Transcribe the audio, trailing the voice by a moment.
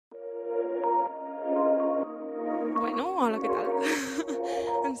Hola, què tal?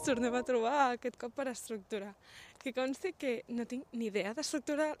 Ens tornem a trobar aquest cop per estructura. Que consti que no tinc ni idea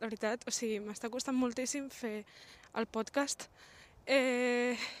d'estructura, la veritat. O sigui, m'està costant moltíssim fer el podcast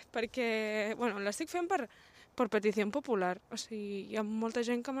perquè, bueno, l'estic fent per petició popular. O sigui, hi ha molta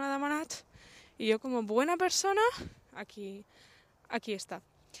gent que me l'ha demanat i jo, com a bona persona, aquí està.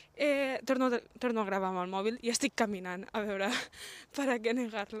 Torno a gravar amb el mòbil i estic caminant, a veure, per a què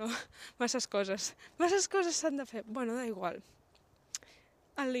negar-lo. Masses coses s'han de fer. Bueno, da igual.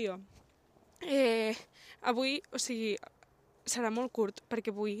 El lío. Avui, o sigui, serà molt curt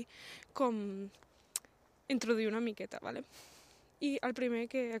perquè vull com introduir una miqueta, ¿vale? I el primer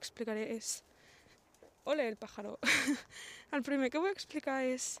que explicaré és... Ole, el pájaro! El primer que vull explicar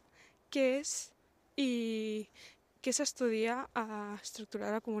és què és i què s'estudia a estructura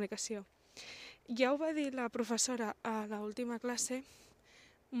de la comunicació. Ja ho va dir la professora a l'última classe,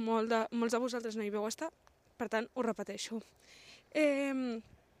 molts de vosaltres no hi vau estar, per tant ho repeteixo.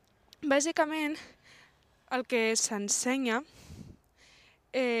 Bàsicament, el que s'ensenya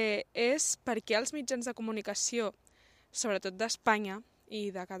és per què els mitjans de comunicació, sobretot d'Espanya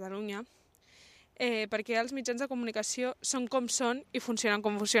i de Catalunya, perquè els mitjans de comunicació són com són i funcionen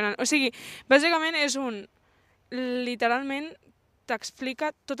com funcionen. O sigui, bàsicament literalment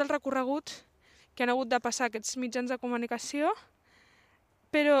t'explica tot el recorregut que han hagut de passar aquests mitjans de comunicació,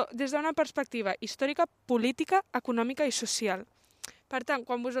 però des d'una perspectiva històrica, política, econòmica i social. Per tant,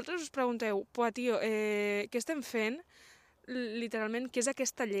 quan vosaltres us pregunteu, tio, què estem fent? Literalment, què és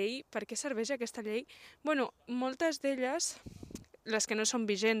aquesta llei? Per què serveix aquesta llei? Bueno, moltes d'elles, les que no són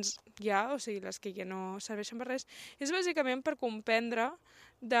vigents ja, o sigui, les que ja no serveixen per res, és bàsicament per comprendre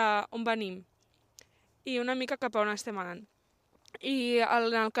d'on venim i una mica cap a on estem anant. I en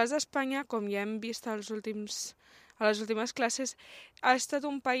el cas d'Espanya, com ja hem vist a les últimes classes, ha estat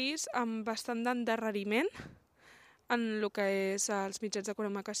un país amb bastant d'endarreriment en el que és els mitjans de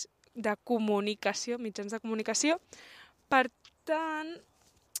comunicació. Per tant,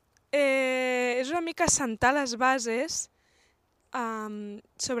 és una mica assentar les bases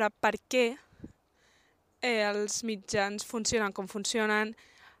sobre per què els mitjans funcionen com funcionen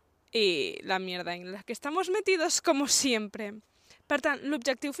i la mierda en la que estamos metidos como siempre. Per tant,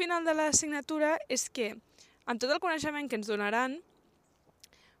 l'objectiu final de l'assignatura és que, amb tot el coneixement que ens donaran,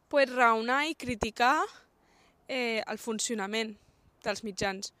 poder raonar i criticar el funcionament dels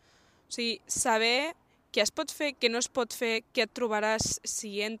mitjans. O sigui, saber què es pot fer, què no es pot fer, què et trobaràs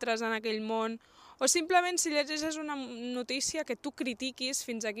si entres en aquell món, o simplement si llegeixes una notícia que tu critiquis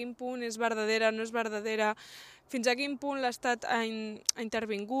fins a quin punt és verdadera, no és verdadera, fins a quin punt l'Estat ha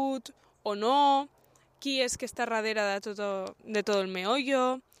intervingut o no, qui és que està darrere de tot el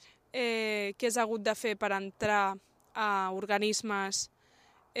meollo, què has hagut de fer per entrar a organismes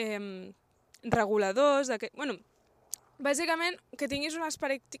reguladors. Bueno, bàsicament que tinguis un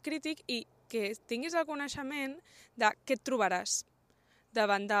esperit crític i que tinguis el coneixement de què et trobaràs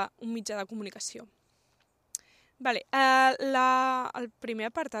davant d'un mitjà de comunicació. Vale, el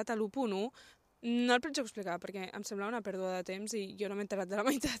primer apartat, l'1.1, no el penso explicar perquè em sembla una pèrdua de temps i jo no m'he enterat de la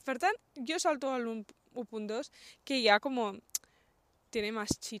meitat. Per tant, jo salto a l'1.2, que ja tiene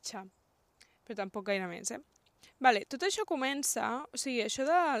más chicha, però tampoc gaire més, Vale, tot això comença, o sigui, això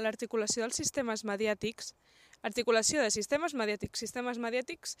de l'articulació dels sistemes mediàtics, sistemes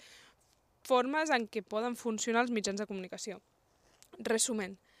mediàtics, formes en què poden funcionar els mitjans de comunicació.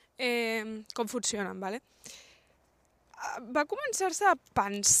 Resumint, com funcionen, vale? Va començar-se a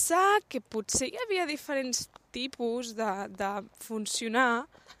pensar que potser hi havia diferents tipus de funcionar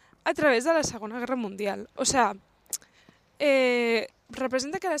a través de la Segona Guerra Mundial. O sigui,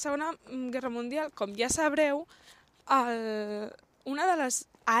 representa que la Segona Guerra Mundial, com ja sabreu, una de les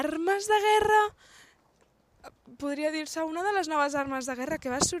armes de guerra, podria dir-se una de les noves armes de guerra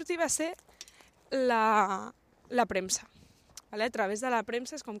que va sortir va ser la premsa. A través de la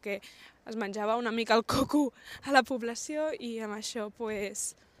premsa és com que es menjava una mica el coco a la població i amb això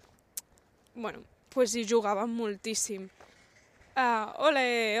hi jugaven moltíssim.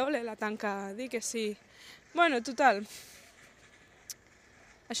 Ole la tanca, di que sí. Bueno, total.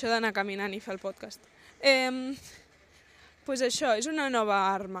 Això d'anar caminant i fer el podcast. Això és una nova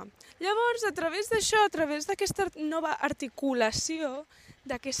arma. Llavors, a través d'això, a través d'aquesta nova articulació,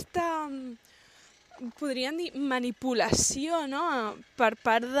 d'aquesta... podríem dir manipulació, no?, per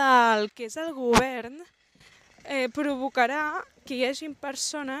part del que és el govern, provocarà que hi hagin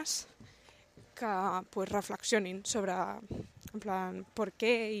persones que reflexionin sobre, en plan, per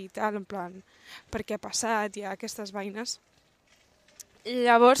què i tal, en plan, per què ha passat i aquestes veïnes.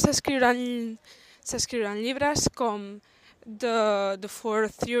 Llavors s'escriuran llibres com The Four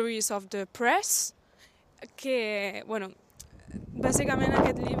Theories of the Press, que, bueno, bàsicament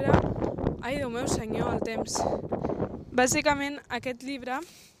aquest llibre... Ai, Déu meu senyor, el temps. Bàsicament aquest llibre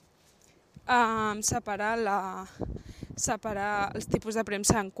separar els tipus de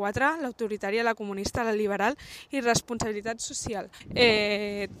premsa en 4, l'autoritària, la comunista, la liberal i responsabilitat social.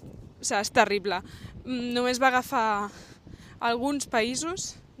 És terrible. Només va agafar alguns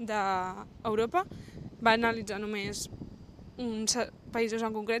països d'Europa, va analitzar només uns països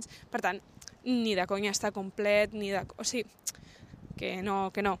en concrets, per tant, ni de conya està complet, ni de... O sigui, que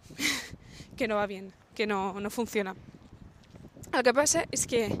no va bien, que no funciona. El que passa és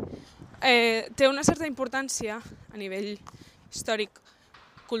que té una certa importància a nivell històric,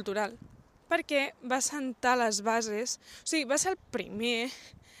 cultural, perquè va sentar les bases, o sigui, va ser el primer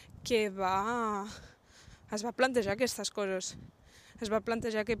que es va plantejar aquestes coses. Es va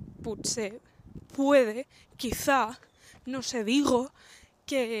plantejar que potser, quizá, no sé, digo,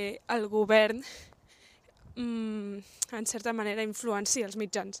 que el govern en certa manera influencia els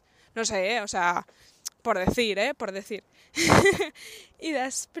mitjans. No sé, o sea, por decir. I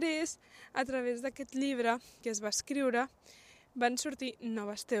després, a través d'aquest llibre que es va escriure, van sortir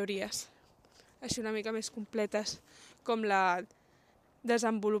noves teories, així una mica més completes, com la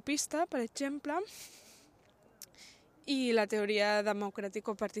desenvolupista, per exemple, i la teoria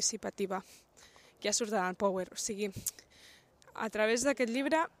democràtico-participativa, que ja surt al Power. O sigui, a través d'aquest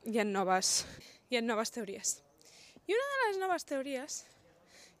llibre hi ha noves teories. I una de les noves teories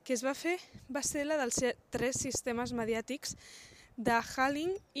que es va fer va ser la dels 3 sistemes mediàtics de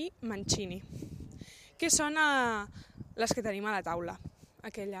Halling i Mancini, que són les que tenim a la taula,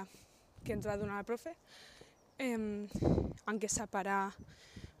 aquella que ens va donar el profe, en què separar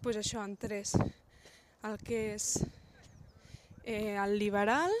això en 3, el que és el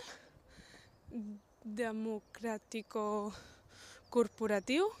liberal,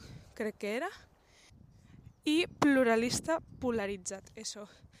 democràtico-corporatiu, crec que era, i pluralista polaritzat, eso,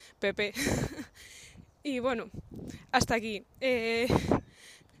 PP. I bueno, hasta aquí.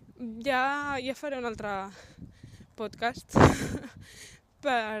 Ja faré un altre podcast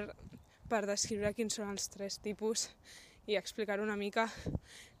per descriure quins són els 3 tipus i explicar una mica.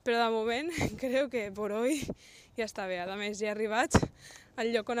 Però de moment crec que per hoy ja està bé. A més, ja he arribat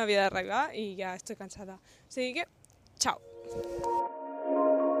al lloc on havia d'arribar i ja estic cansada. O sigui que, ciao!